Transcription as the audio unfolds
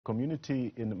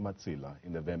Community in Matsila,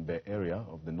 in the Vhembe area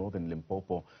of the northern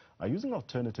Limpopo, are using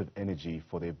alternative energy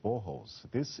for their boreholes.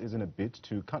 This is in a bid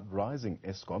to cut rising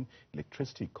Eskom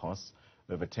electricity costs.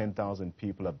 Over 10,000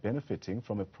 people are benefiting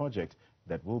from a project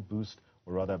that will boast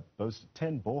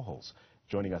 10 boreholes.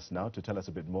 Joining us now to tell us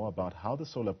a bit more about how the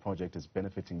solar project is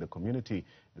benefiting the community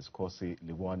is Khosi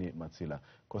Livhuwani Matsila.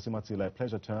 Khosi Matsila, a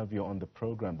pleasure to have you on the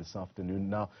program this afternoon.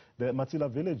 Now, the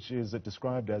Matsila village is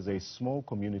described as a small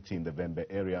community in the Vhembe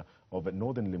area of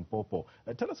northern Limpopo.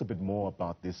 Tell us a bit more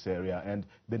about this area and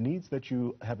the needs that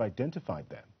you have identified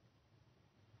there.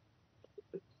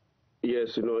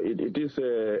 Yes, it is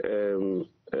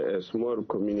a small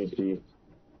community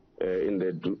in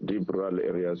the deep rural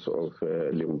areas of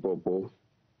Limpopo,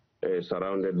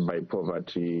 surrounded by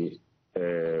poverty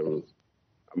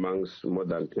amongst more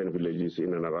than 10 villages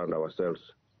in and around ourselves.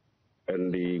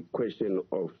 And the question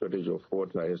of shortage of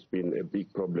water has been a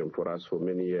big problem for us for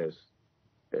many years.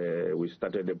 We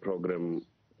started a program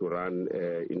to run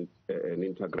an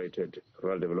integrated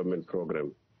rural development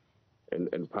program.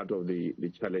 And part of the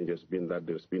challenge has been that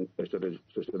there's been a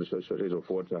shortage of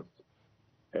water,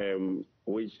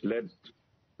 which led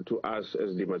to us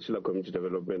as the Matsila Community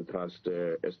Development Trust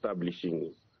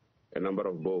establishing a number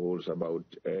of boreholes, about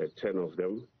 10 of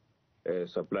them,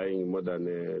 supplying more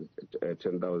than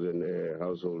 10,000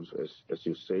 households, as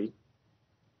you say.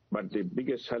 But the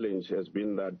biggest challenge has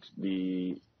been that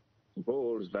the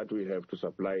boreholes that we have to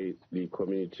supply the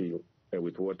community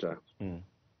with water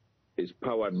is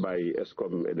powered by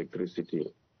Eskom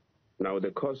electricity. Now,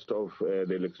 the cost of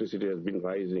the electricity has been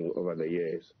rising over the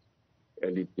years,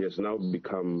 and it has now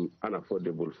become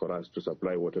unaffordable for us to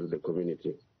supply water to the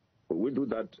community. We do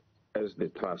that as the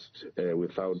trust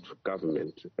without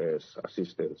government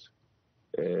assistance.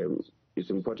 It's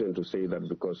important to say that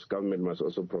because government must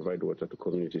also provide water to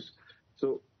communities.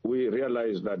 So we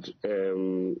realize that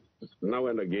now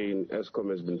and again,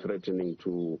 Eskom has been threatening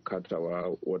to cut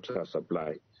our water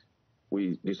supply.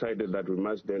 We decided that we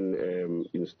must then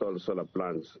install solar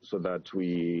plants so that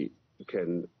we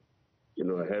can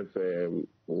have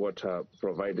water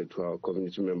provided to our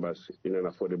community members in an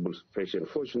affordable fashion.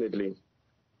 Fortunately,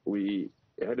 we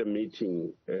had a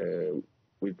meeting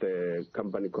with a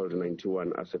company called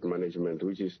 91 Asset Management,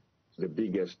 which is the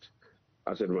biggest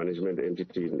asset management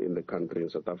entity in the country, in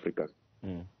South Africa,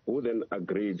 who then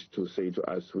agreed to say to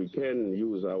us, we can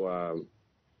use our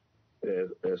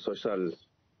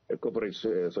corporate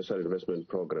social investment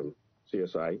program,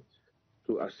 CSI,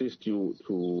 to assist you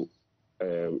to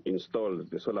install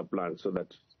the solar plant so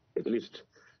that at least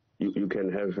you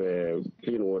can have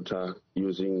clean water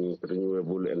using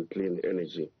renewable and clean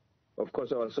energy. Of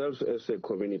course, ourselves as a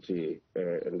community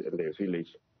and a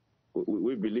village,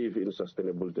 we believe in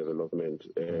sustainable development.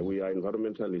 We are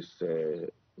environmentalists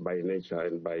by nature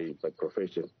and by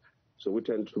profession. So we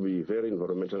tend to be very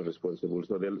environmentally responsible.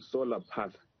 So the solar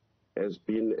path has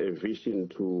been a vision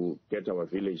to get our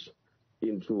village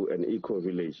into an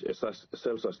eco-village, a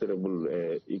self-sustainable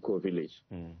eco-village.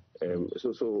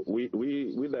 So we,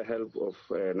 with the help of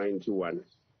 91,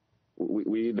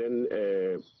 we then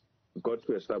got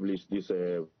to establish these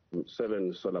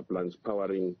 7 solar plants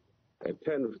powering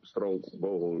 10 strong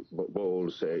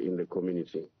boreholes in the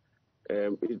community.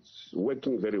 It's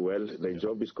working very well. The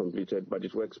job is completed, but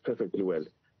it works perfectly well.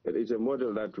 It's a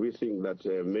model that we think that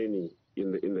many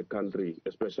in the country,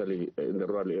 especially in the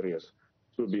rural areas,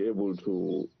 should be able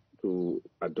to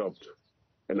adopt.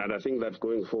 And I think that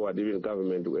going forward, even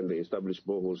government, when they establish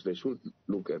boreholes, they should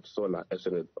look at solar as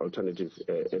an alternative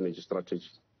energy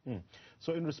strategy.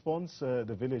 So in response,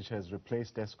 the village has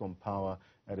replaced Eskom power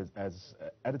at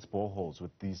its boreholes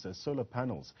with these solar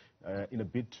panels in a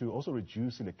bid to also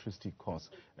reduce electricity costs.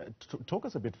 Talk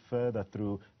us a bit further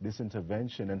through this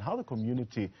intervention and how the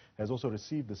community has also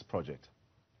received this project.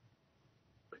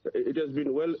 It has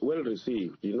been well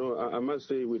received. I must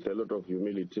say with a lot of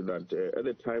humility that at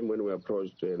the time when we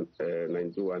approached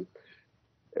 91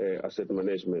 Asset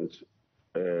Management,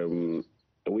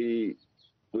 we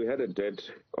had a debt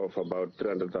of about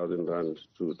 300,000 rand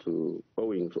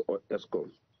owing to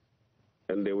Eskom,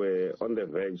 and they were on the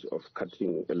verge of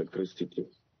cutting electricity.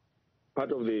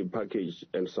 Part of the package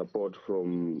and support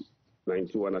from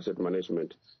 91 Asset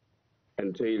Management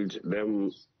entailed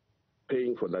them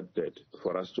paying for that debt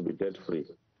for us to be debt-free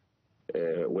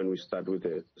when we start with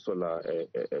a solar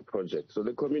project. So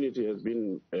the community has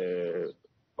been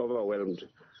overwhelmed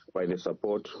by the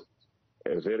support,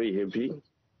 very happy,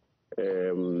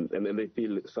 and then they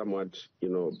feel somewhat,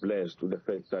 blessed with the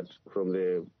fact that from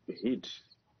the heat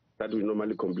that we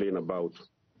normally complain about,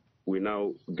 we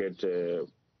now get,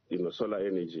 solar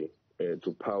energy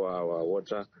to power our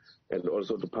water and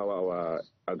also to power our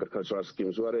agricultural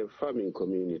schemes. We are a farming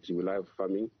community. We love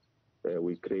farming.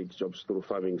 We create jobs through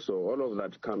farming. So all of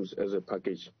that comes as a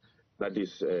package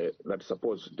that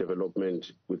supports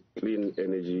development with clean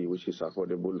energy, which is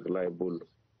affordable, reliable,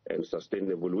 and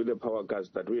sustainable. With the power cuts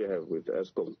that we have with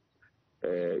Eskom,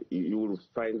 you will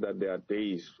find that there are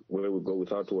days where we go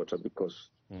without water because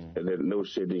the load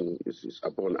shedding is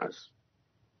upon us.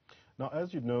 Now,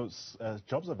 as you know,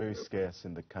 jobs are very scarce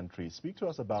in the country. Speak to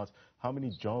us about how many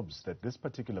jobs that this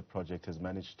particular project has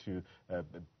managed to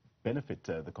benefit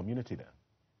the community there.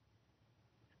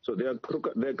 So the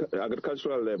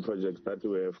agricultural projects that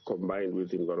we have combined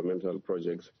with environmental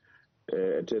projects,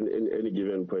 at any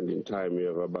given point in time, we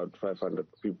have about 500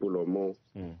 people or more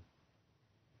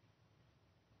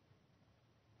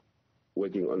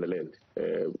working on the land,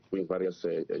 doing various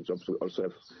jobs. We also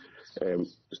have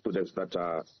students that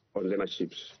are on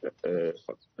learnerships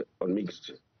on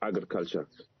mixed agriculture,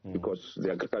 because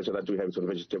the agriculture that we have is on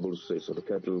vegetables, so the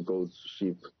cattle, goats,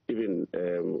 sheep, even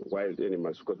wild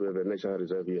animals, because we have a nature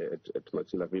reserve here at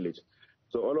Matsila village.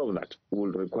 So all of that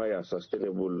will require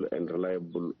sustainable and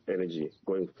reliable energy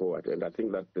going forward. And I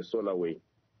think that the solar way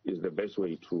is the best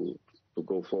way to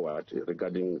go forward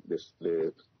regarding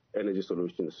the energy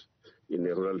solutions in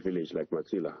a rural village like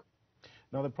Matsila.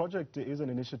 Now, the project is an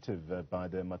initiative by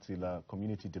the Matsila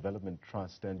Community Development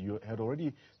Trust, and you had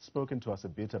already spoken to us a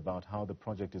bit about how the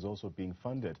project is also being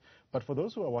funded. But for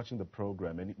those who are watching the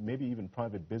program, and maybe even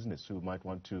private business who might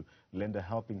want to lend a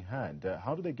helping hand,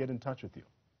 how do they get in touch with you?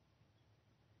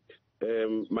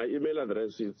 My email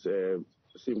address is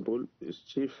simple. It's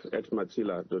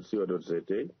chief@matsila.co.za.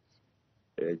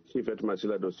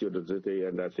 chief@matsila.co.za,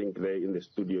 and I think there in the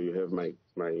studio you have my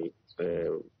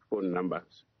phone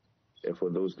numbers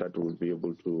for those that will be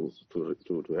able to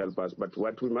help us. But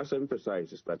what we must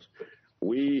emphasize is that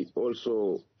we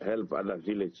also help other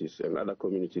villages and other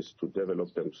communities to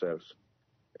develop themselves.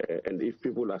 And if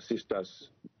people assist us,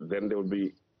 then they will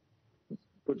be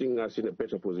putting us in a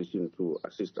better position to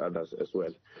assist others as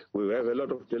well. We have a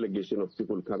lot of delegation of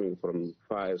people coming from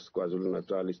far as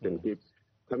KwaZulu-Natal, Eastern Cape,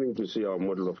 coming to see our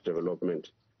model of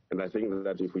development. And I think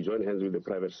that if we join hands with the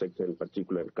private sector, in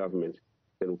particular and government,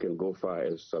 then we can go far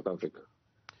as South Africa.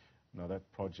 Now,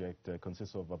 that project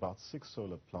consists of about 6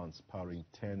 solar plants powering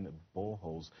 10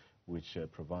 boreholes, which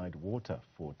provide water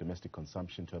for domestic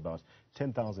consumption to about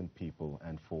 10,000 people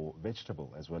and for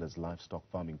vegetable as well as livestock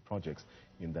farming projects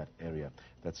in that area.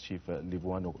 That's Chief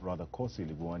Livhuwani, or rather Khosi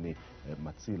Livhuwani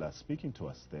Matsila, speaking to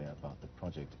us there about the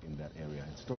project in that area.